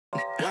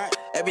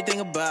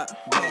Everything about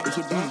I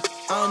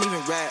don't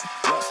even rap.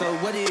 So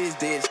what is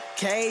this?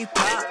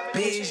 K-pop,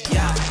 bitch,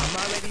 yeah. I'm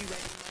already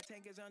ready. My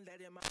tank is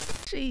unleaded.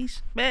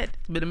 Jeez, man,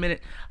 it's been a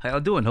minute. How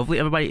y'all doing? Hopefully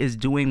everybody is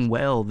doing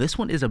well. This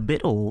one is a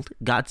bit old.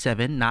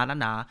 GOT7,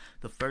 Nanana,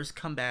 the first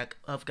comeback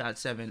of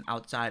GOT7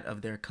 outside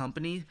of their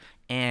company.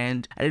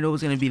 And I didn't know it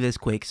was going to be this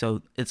quick,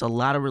 so it's a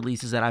lot of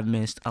releases that I've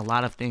missed, a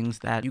lot of things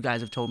that you guys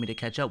have told me to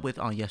catch up with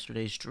on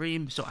yesterday's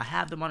stream. So I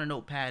have them on a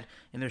notepad,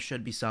 and there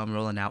should be some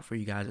rolling out for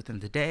you guys within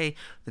the day,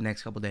 the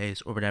next couple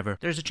days, or whatever.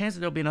 There's a chance that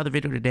there'll be another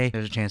video today.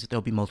 There's a chance that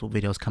there'll be multiple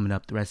videos coming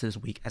up the rest of this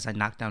week as I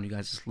knock down you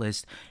guys'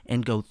 list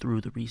and go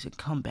through the recent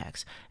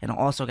comebacks. And I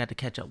also got to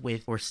catch up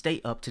with, or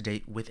stay up to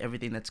date with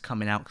everything that's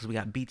coming out, because we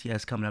got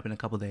BTS coming up in a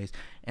couple days,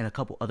 and a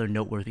couple other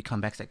noteworthy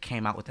comebacks that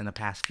came out within the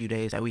past few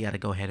days that we got to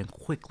go ahead and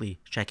quickly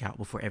check out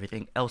before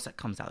everything else that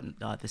comes out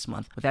this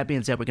month. With that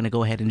being said, we're going to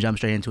go ahead and jump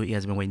straight into it. You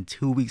guys have been waiting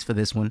 2 weeks for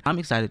this one. I'm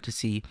excited to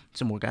see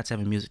some more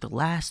GOT7 music. The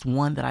last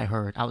one that I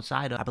heard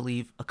outside of, I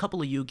believe, a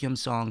couple of Yugyum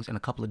songs and a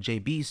couple of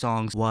JB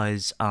songs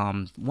was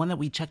one that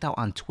we checked out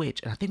on Twitch,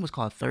 and I think it was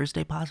called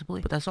Thursday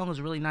possibly. But that song was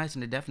really nice,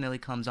 and it definitely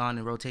comes on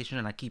in rotation,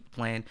 and I keep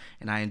playing,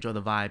 and I enjoy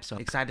the vibe. So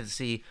excited to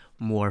see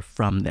more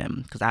from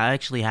them, because I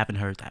actually haven't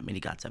heard that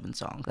many GOT7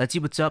 songs. Let's see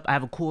what's up. I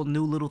have a cool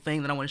new little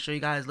thing that I want to show you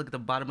guys. Look at the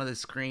bottom of the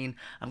screen.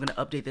 I'm going to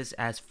update this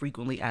as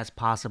frequently as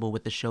possible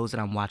with the shows that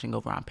I'm watching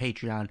over on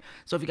Patreon.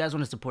 So if you guys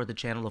want to support the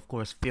channel, of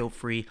course, feel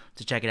free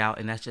to check it out.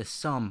 And that's just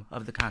some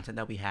of the content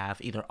that we have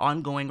either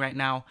ongoing right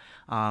now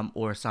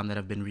or some that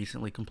have been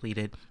recently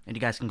completed. And you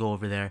guys can go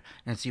over there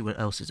and see what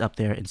else is up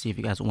there and see if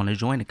you guys want to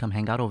join and come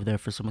hang out over there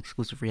for some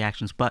exclusive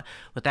reactions. But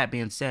with that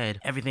being said,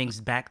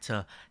 everything's back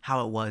to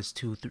how it was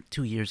two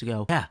years ago.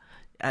 Yeah.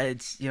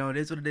 It's, you know, it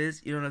is what it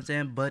is, you know what I'm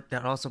saying? But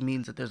that also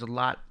means that there's a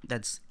lot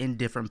that's in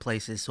different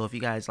places. So if you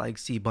guys like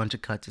see a bunch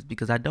of cuts, it's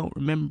because I don't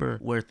remember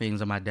where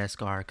things on my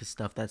desk are, because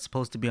stuff that's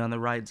supposed to be on the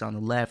right is on the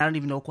left. I don't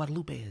even know what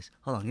Guadalupe is.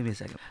 Hold on, give me a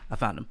second. I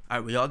found him. All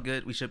right, we all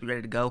good. We should be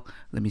ready to go.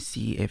 Let me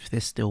see if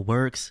this still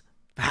works.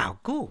 Wow,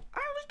 cool. All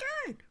right, we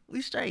good.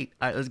 We straight.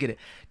 All right, let's get it.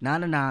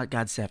 Nanana,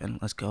 GOT7.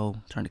 Let's go.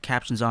 Turn the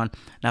captions on.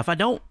 Now,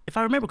 if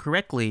I remember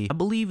correctly, I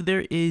believe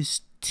there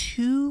is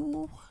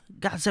 2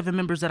 GOT7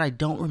 members that I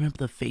don't remember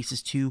the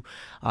faces to.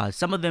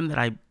 Some of them that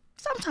I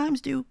sometimes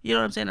do. You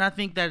know what I'm saying? And I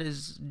think that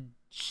is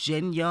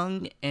Jin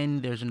Young,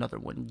 and there's another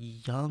one,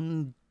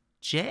 Young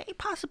J,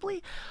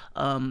 possibly.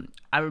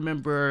 I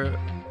remember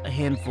a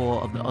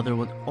handful of the other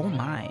ones. Oh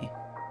my.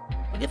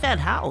 Look at that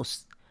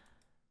house.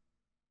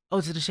 Oh,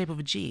 it's in the shape of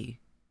a G.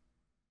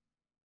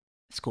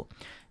 It's cool.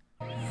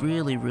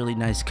 Really, really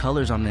nice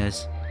colors on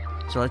this.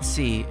 So let's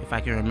see if I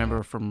can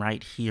remember from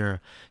right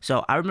here.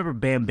 So I remember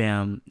Bam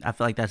Bam. I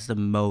feel like that's the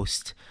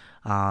most.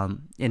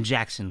 And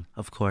Jackson,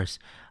 of course.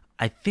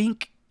 I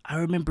think I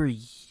remember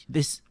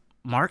this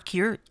Mark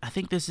here. I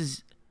think this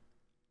is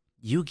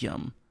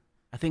Yugyum.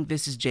 I think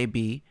this is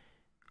JB.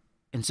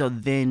 And so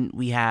then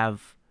we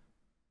have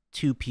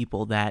 2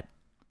 people that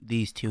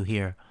these 2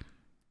 here.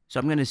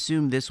 So I'm going to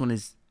assume this one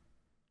is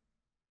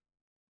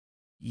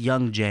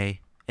Young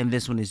J and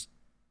this one is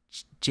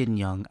Jin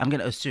Young. I'm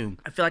gonna assume.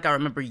 I feel like I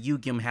remember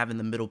Yugyum having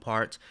the middle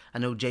part. I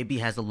know JB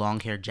has the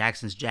long hair.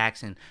 Jackson's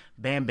Jackson.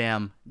 Bam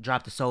Bam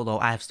dropped a solo.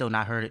 I have still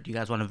not heard it. Do you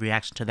guys want a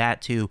reaction to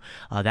that too?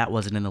 That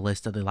wasn't in the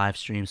list of the live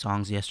stream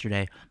songs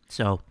yesterday.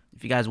 So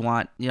if you guys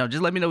want, you know,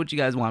 just let me know what you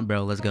guys want,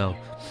 bro. Let's go.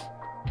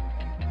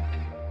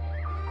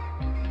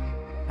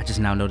 I just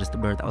now noticed the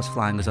bird that was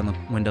flying was on the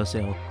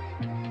windowsill.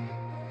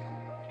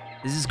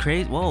 This is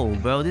crazy. Whoa,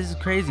 bro. This is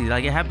crazy.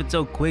 Like, it happened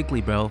so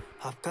quickly, bro.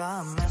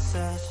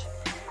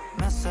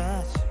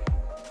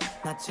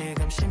 나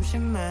지금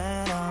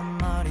심심해란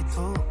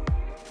말이도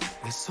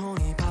내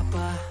손이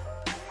바빠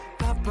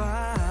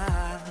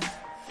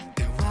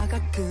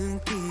대화가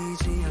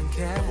끊기지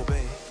않게.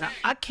 Now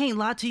I can't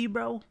lie to you,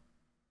 bro.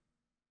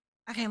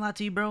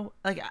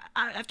 Like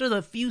after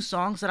the few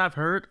songs that I've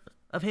heard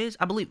of his,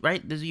 I believe,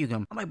 right? There's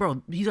Yugyum. I'm like,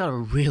 bro, he's got a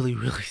really,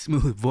 really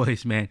smooth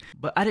voice, man.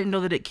 But I didn't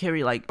know that it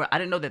carried, like, I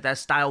didn't know that that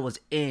style was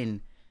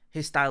in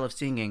his style of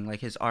singing,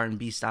 like his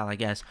R&B style, I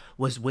guess,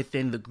 was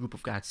within the group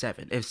of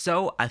GOT7. If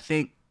so, I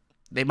think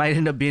they might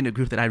end up being a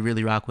group that I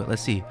really rock with.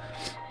 Let's see.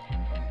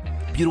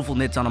 Beautiful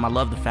knits on them. I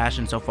love the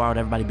fashion so far with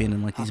everybody being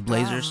in like these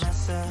blazers.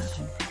 Nice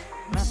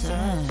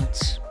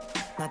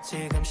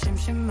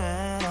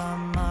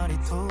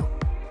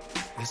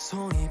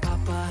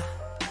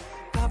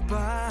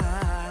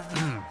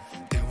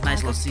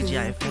little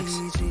CGI effects.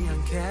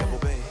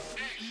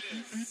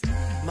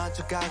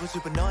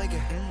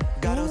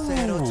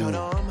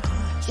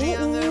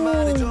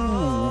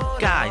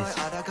 Guys,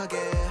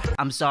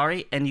 I'm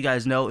sorry, and you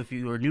guys know if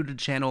you are new to the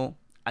channel,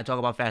 I talk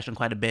about fashion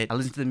quite a bit. I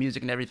listen to the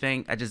music and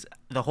everything.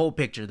 The whole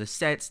picture, the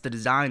sets, the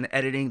design, the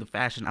editing, the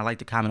fashion, I like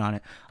to comment on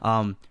it.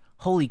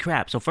 Holy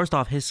crap. So first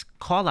off, his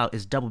call out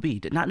is Double B.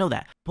 Did not know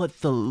that.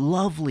 But the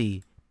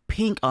lovely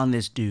pink on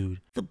this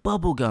dude, the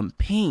bubblegum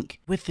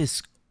pink with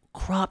this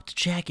cropped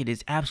jacket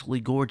is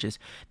absolutely gorgeous.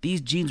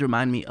 These jeans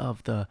remind me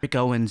of the Rick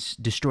Owens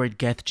Destroyed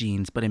Geth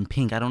jeans, but in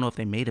pink. I don't know if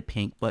they made a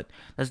pink, but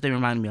that's what they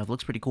remind me of.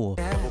 Looks pretty cool.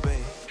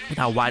 with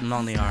how wide and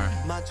long they are.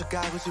 Nah,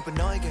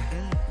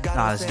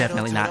 it's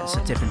definitely not. It's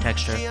a different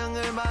texture. He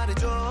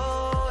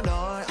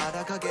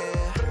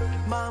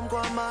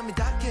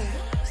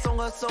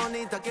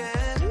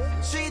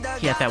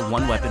had that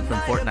one weapon from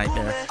Fortnite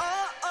there.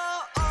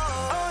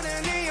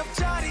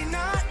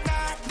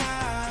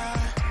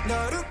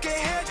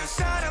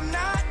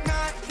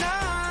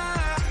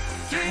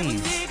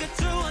 Nice.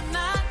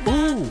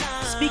 Ooh,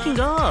 speaking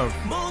of.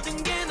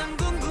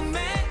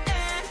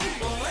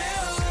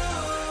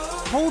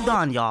 Hold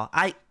on, y'all.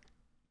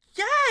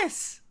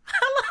 Yes!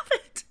 I love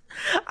it.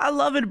 I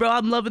love it, bro.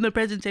 I'm loving the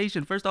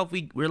presentation. First off,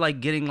 we're like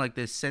getting like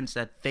this sense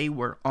that they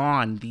were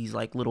on these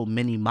like little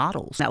mini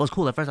models. That was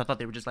cool. At first I thought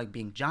they were just like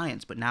being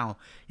giants, but now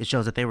it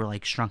shows that they were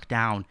like shrunk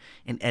down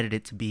and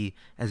edited to be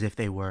as if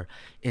they were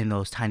in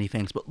those tiny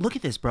things. But look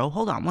at this, bro.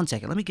 Hold on one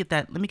second. Let me get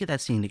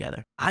that scene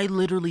together. I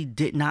literally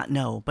did not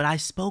know, but I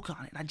spoke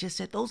on it. I just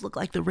said those look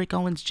like the Rick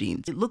Owens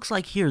jeans. It looks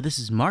like here, this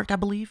is marked, I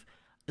believe.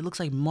 It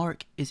looks like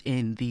Mark is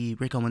in the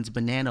Rick Owens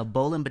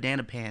bowling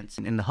banana pants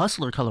in the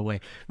Hustler colorway.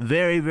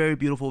 Very, very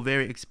beautiful,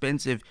 very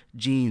expensive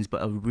jeans,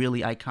 but a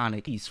really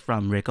iconic piece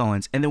from Rick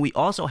Owens. And then we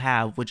also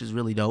have, which is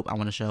really dope, I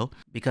want to show,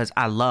 because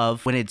I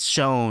love when it's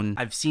shown.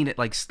 I've seen it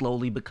like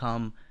slowly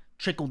become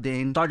trickled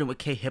in, starting with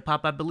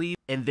K-hip-hop, I believe,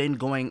 and then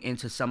going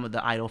into some of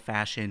the idol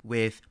fashion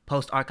with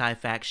post-archive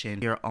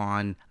faction here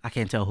on, I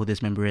can't tell who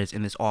this member is,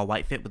 in this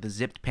all-white fit with the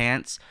zipped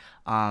pants,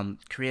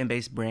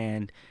 Korean-based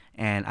brand,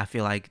 and I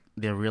feel like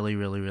they're really,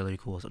 really, really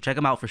cool. So check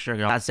them out for sure,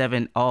 girl.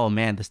 GOT7, oh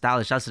man, the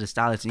stylist, shouts to the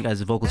stylist, and you guys,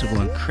 the vocals are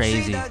going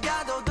crazy.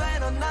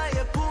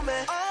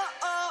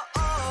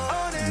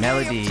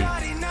 Melody.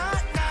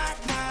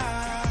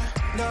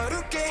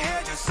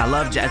 I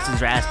love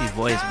Jackson's raspy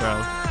voice,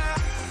 bro.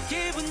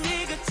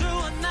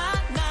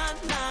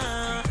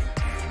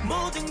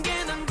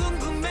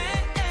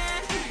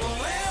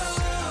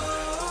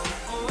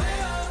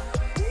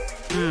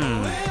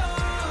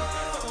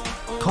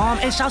 Calm,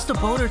 and shouts to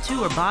Boater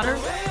too, or Botter.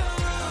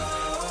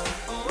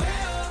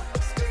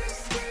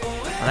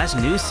 Oh, that's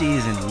new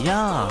season,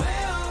 yeah.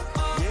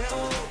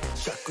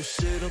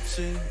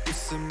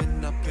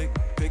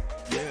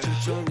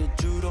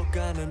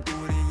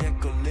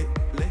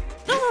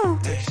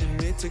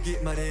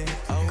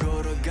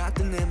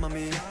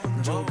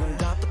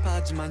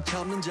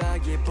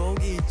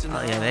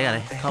 Oh yeah, they got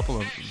a couple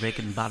of Rick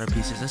and Botter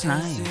pieces. That's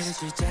nice.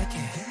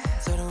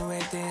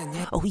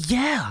 Oh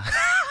yeah.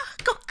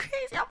 Go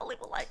crazy. I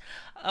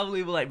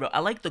believe it, bro. I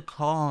like the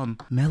calm,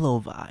 mellow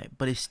vibe,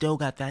 but it still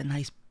got that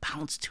nice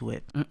bounce to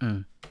it. We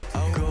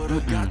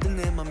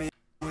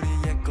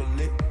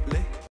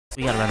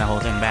gotta run that whole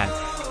thing back.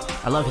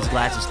 I love his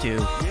glasses too.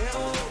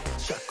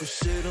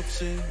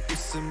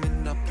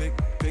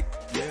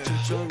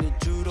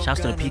 Shouts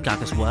to the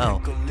peacock as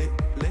well.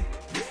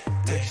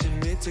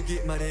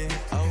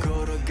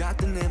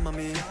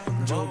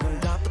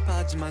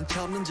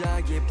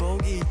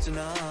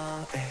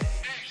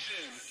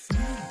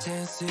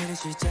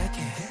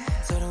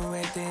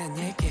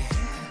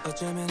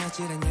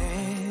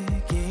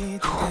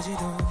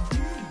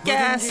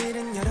 Yes.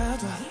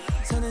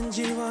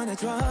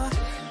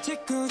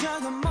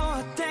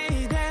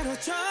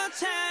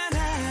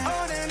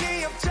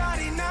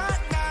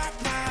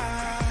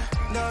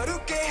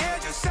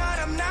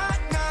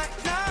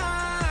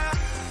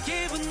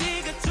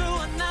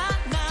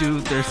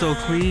 Dude, they're so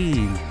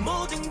clean.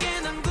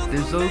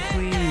 They're so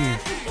clean.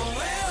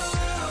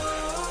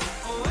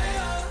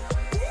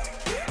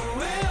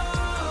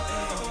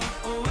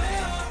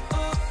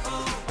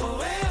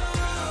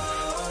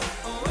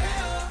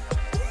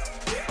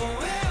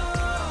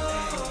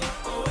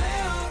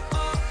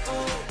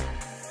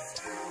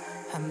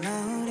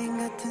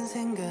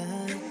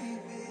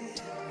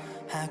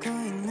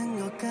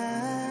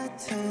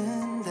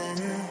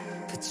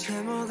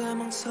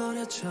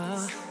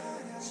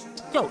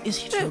 Yo, is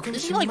he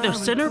like the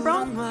center,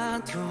 bro?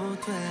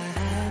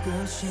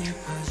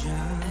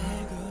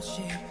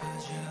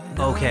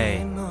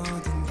 Okay.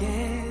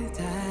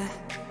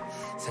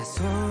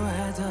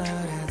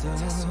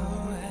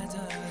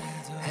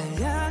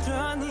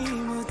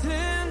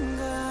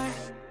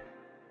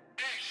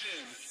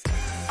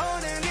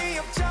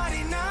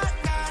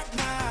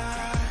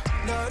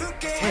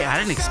 Wait, I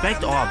didn't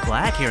expect all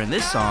black here in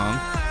this song.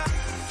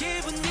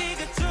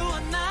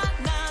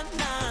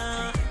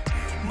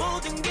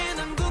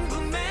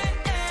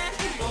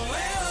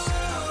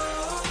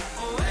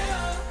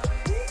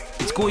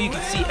 It's cool, you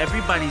can see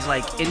everybody's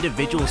like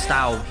individual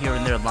style here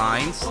in their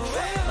lines,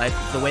 like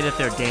the way that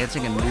they're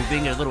dancing and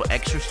moving. There's little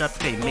extra stuff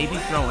they may be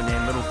throwing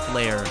in, little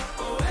flair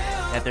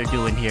that they're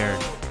doing here.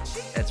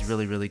 That's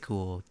really, really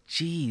cool.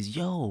 Jeez,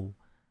 yo,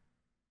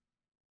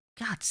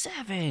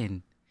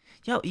 GOT7.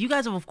 Yo, you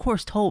guys have of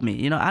course told me,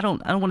 you know, I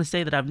don't want to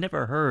say that I've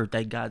never heard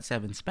that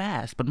GOT7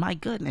 spaz, but my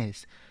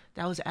goodness,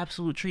 that was an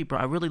absolute treat, bro.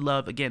 I really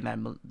love, again,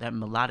 that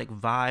melodic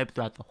vibe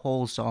throughout the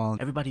whole song.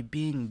 Everybody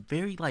being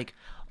very, like,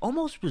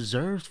 almost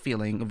reserved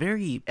feeling,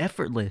 very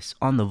effortless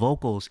on the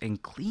vocals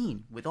and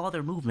clean with all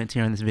their movements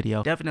here in this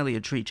video. Definitely a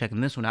treat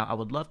checking this one out. I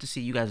would love to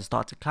see you guys'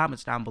 thoughts and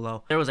comments down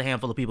below. There was a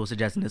handful of people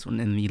suggesting this one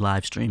in the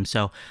live stream,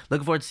 so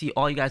looking forward to see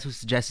all you guys who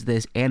suggested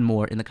this and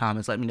more in the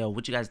comments. Let me know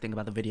what you guys think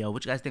about the video,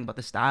 what you guys think about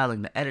the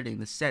styling, the editing,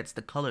 the sets,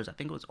 the colors. I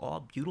think it was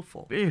all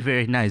beautiful. Very,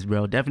 very nice,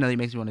 bro. Definitely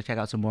makes me want to check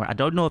out some more. I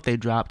don't know if they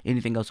dropped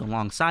anything else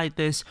alongside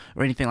this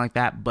or anything like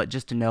that, but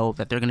just to know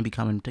that they're going to be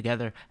coming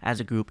together as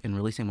a group and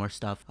releasing more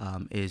stuff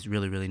is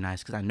really, really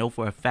nice, because I know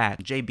for a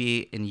fact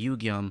JB and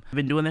Yugyum have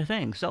been doing their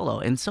thing solo,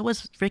 and so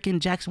is freaking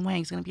Jackson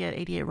Wang's going to be at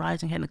 88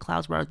 Rising, heading to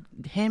Clouds, bro.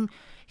 Him,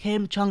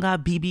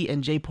 Chungha, BB,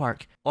 and J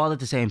Park all at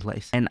the same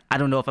place. And I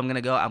don't know if I'm going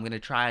to go. I'm going to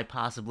try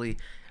possibly,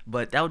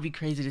 but that would be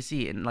crazy to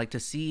see. And like to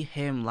see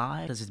him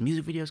live, because his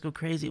music videos go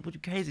crazy, it would be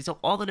crazy. So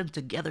all of them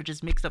together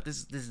just mixed up,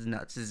 this is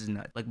nuts. This is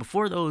nuts. Like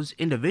before those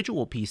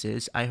individual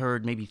pieces, I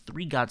heard maybe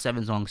 3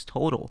 GOT7 songs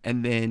total,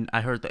 and then I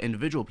heard the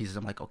individual pieces.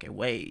 I'm like, okay,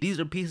 wait, these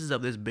are pieces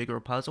of this bigger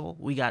puzzle.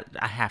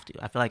 I have to,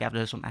 I feel like after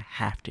this one I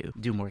have to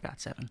do more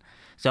GOT7.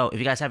 So if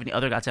you guys have any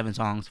other GOT7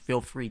 songs, feel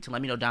free to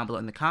let me know down below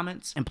in the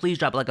comments, and please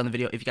drop a like on the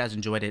video if you guys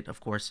enjoyed it. Of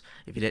course,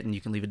 if you didn't,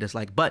 you can leave a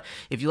dislike, but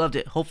if you loved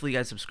it, hopefully you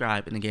guys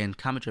subscribe, and again,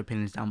 comment your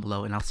opinions down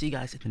below, and I'll see you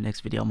guys in the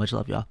next video. Much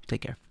love, y'all.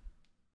 Take care.